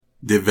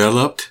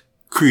Developed,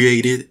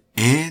 created,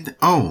 and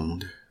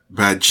owned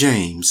by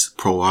James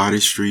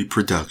Poartistry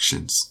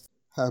Productions.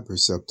 Hi,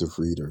 Perceptive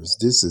Readers.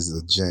 This is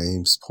the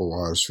James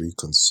Poartistry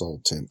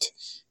Consultant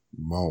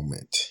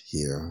moment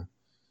here.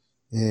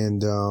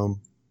 And I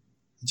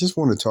just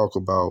want to talk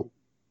about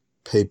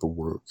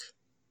paperwork.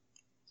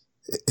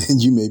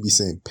 And you may be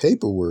saying,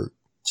 paperwork?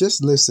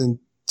 Just listen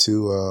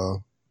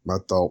to my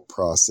thought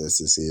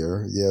processes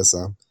here. Yes,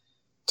 I'm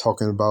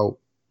talking about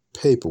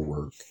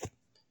paperwork.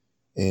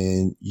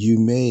 And you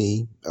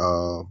may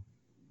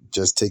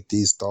just take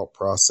these thought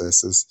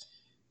processes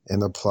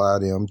and apply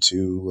them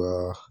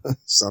to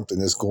something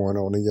that's going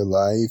on in your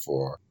life,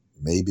 or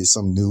maybe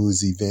some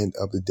news event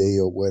of the day,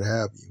 or what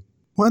have you.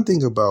 One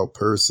thing about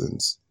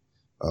persons,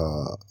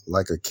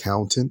 like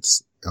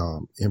accountants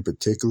in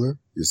particular,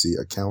 you see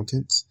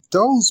accountants,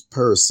 those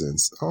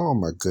persons, oh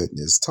my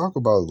goodness, talk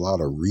about a lot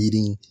of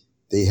reading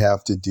they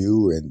have to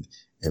do and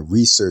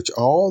research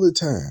all the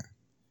time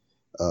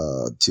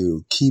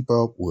to keep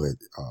up with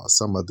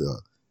some of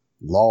the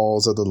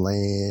laws of the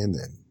land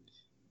and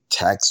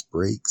tax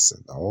breaks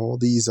and all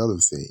these other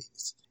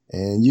things.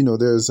 And,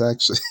 there's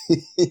actually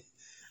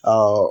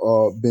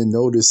been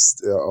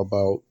noticed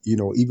about,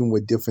 even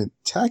with different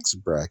tax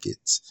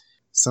brackets,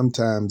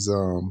 sometimes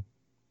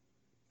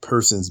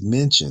persons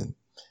mention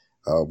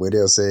where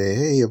they'll say,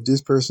 hey, if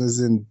this person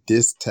is in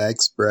this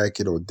tax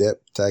bracket or that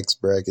tax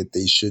bracket,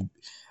 they should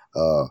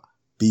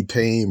be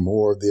paying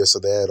more of this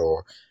or that,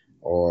 or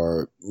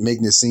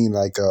making it seem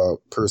like a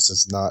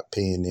person's not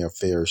paying their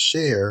fair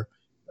share,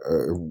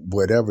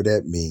 whatever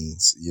that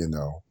means,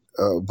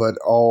 but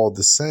all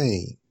the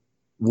same,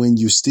 when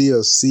you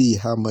still see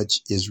how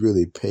much is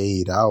really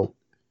paid out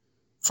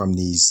from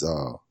these,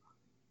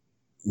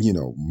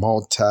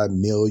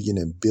 multi-million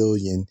and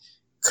billion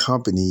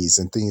companies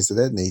and things of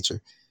that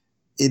nature,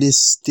 it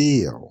is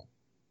still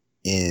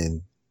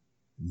in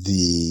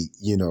the,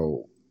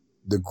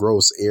 the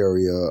gross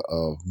area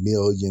of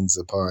millions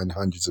upon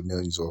hundreds of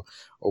millions or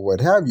what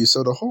have you.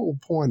 So the whole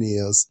point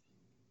is,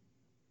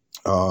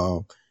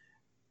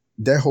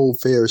 that whole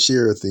fair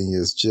share thing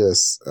is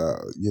just,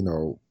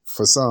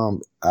 for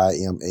some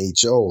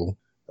IMHO,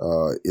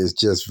 is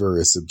just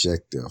very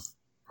subjective.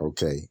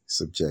 Okay,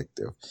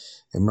 subjective.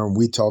 And remember,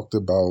 we talked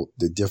about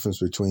the difference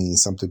between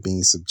something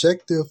being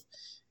subjective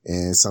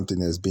and something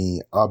that's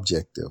being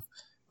objective.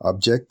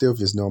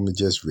 Objective is normally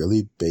just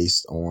really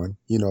based on,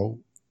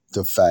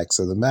 the facts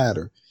of the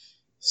matter.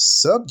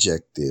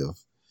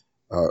 Subjective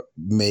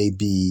may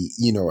be,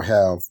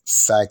 have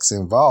facts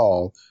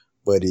involved,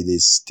 but it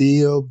is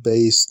still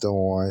based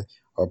on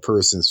a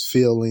person's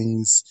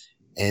feelings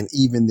and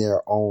even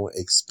their own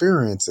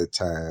experience at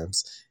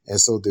times.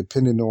 And so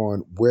depending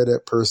on where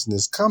that person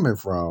is coming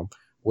from,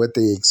 what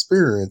they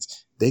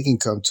experience, they can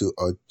come to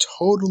a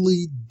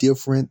totally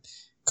different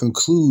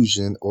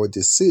conclusion or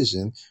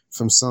decision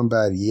from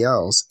somebody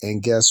else.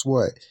 And guess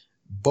what?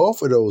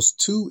 Both of those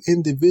two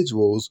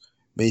individuals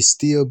may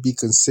still be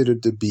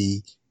considered to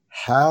be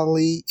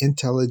highly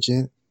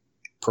intelligent,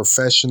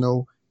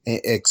 professional,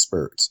 and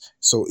experts.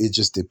 So it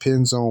just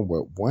depends on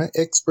what one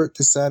expert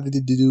decided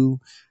to do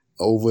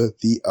over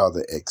the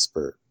other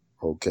expert.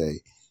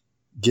 Okay.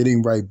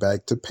 Getting right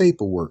back to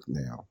paperwork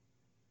now.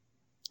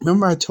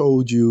 Remember I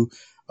told you,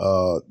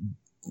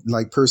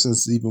 like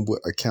persons, even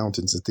with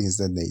accountants and things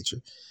of that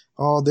nature.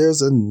 Oh,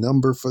 there's a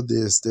number for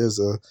this. There's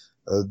a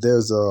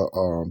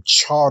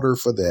charter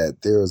for that.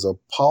 There's a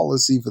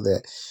policy for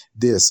that,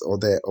 this or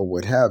that, or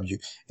what have you.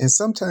 And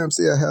sometimes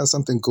they'll have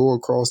something go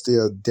across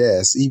their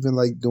desk, even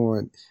like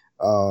during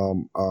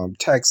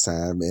tax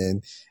time.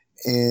 And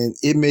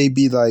it may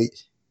be like,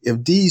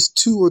 if these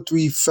 2 or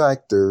 3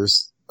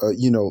 factors,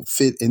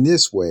 fit in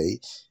this way,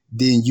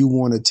 then you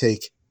want to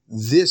take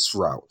this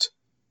route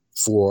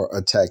for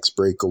a tax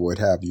break or what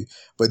have you.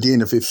 But then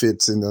if it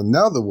fits in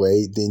another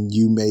way, then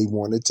you may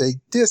want to take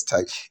this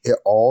type. It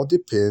all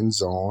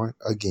depends on,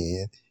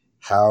 again,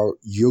 how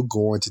you're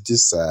going to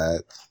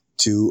decide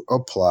to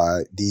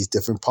apply these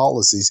different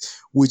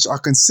policies, which are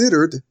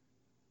considered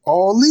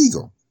all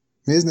legal.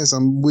 Business,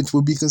 which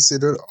would be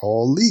considered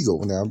all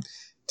legal. Now, I'm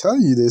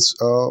telling you this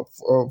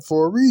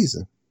for a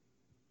reason.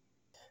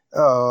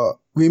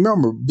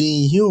 Remember,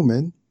 being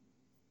human,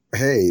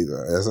 hey,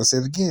 as I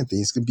said again,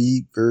 things can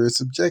be very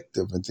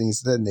subjective and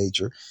things of that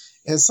nature.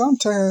 And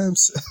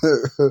sometimes,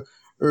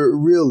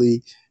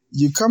 really,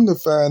 you come to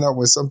find out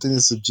when something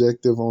is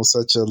subjective on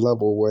such a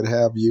level, what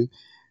have you,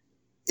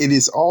 it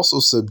is also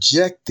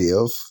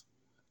subjective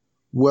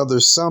whether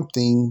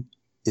something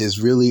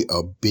is really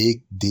a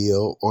big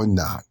deal or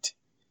not.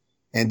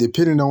 And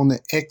depending on the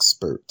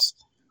experts,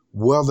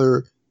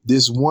 whether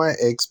this one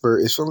expert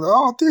is from,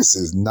 oh, this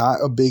is not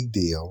a big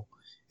deal.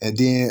 And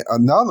then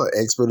another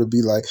expert will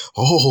be like,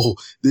 oh,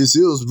 this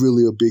is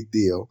really a big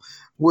deal.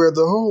 Where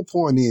the whole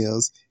point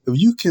is, if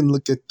you can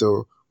look at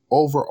the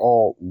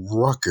overall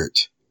record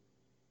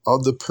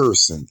of the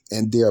person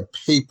and their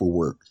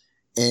paperwork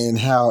and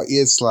how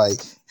it's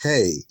like,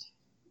 hey,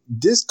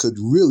 this could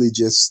really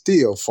just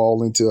still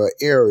fall into an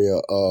area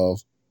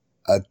of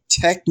a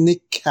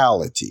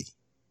technicality,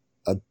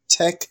 a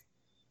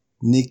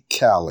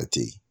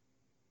technicality.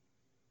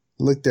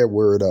 Look that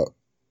word up.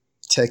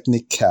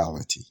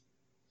 Technicality.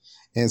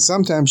 And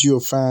sometimes you'll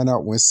find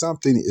out when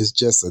something is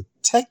just a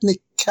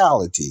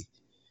technicality,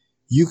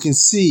 you can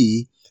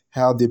see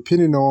how,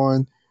 depending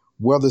on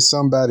whether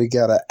somebody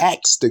got an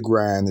axe to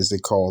grind, as they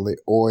call it,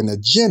 or an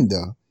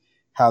agenda,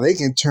 how they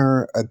can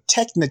turn a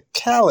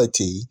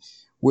technicality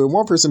where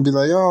one person be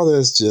like, oh,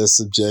 that's just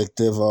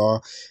subjective.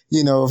 Or,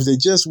 if they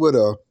just would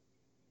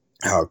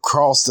have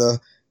cross the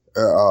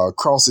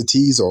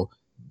T's, or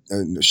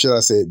should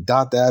I say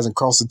dot the I's and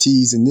cross the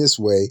T's in this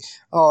way,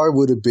 it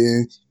would have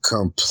been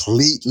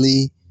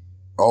completely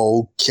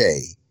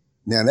okay.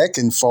 Now that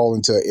can fall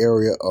into an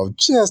area of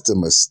just a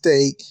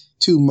mistake,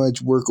 too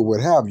much work, or what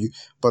have you.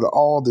 But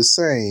all the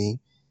same,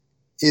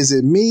 is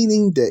it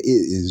meaning that it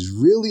is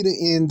really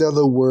the end of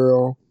the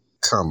world?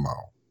 Come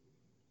on.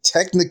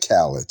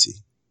 Technicality.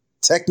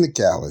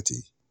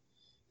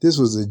 This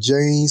was a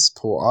James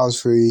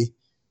Poetry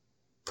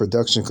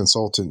production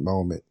consultant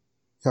moment.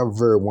 Have a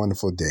very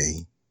wonderful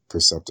day,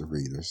 Perceptive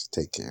Readers.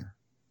 Take care.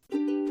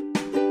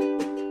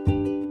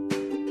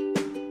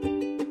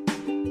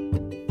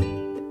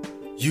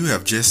 You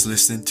have just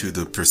listened to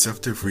the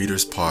Perceptive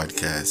Readers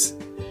podcast.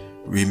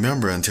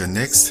 Remember, until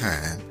next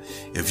time,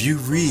 if you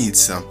read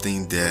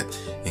something that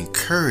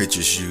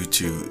encourages you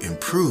to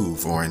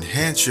improve or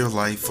enhance your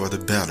life for the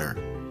better,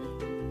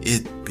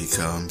 it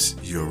becomes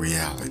your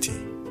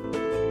reality.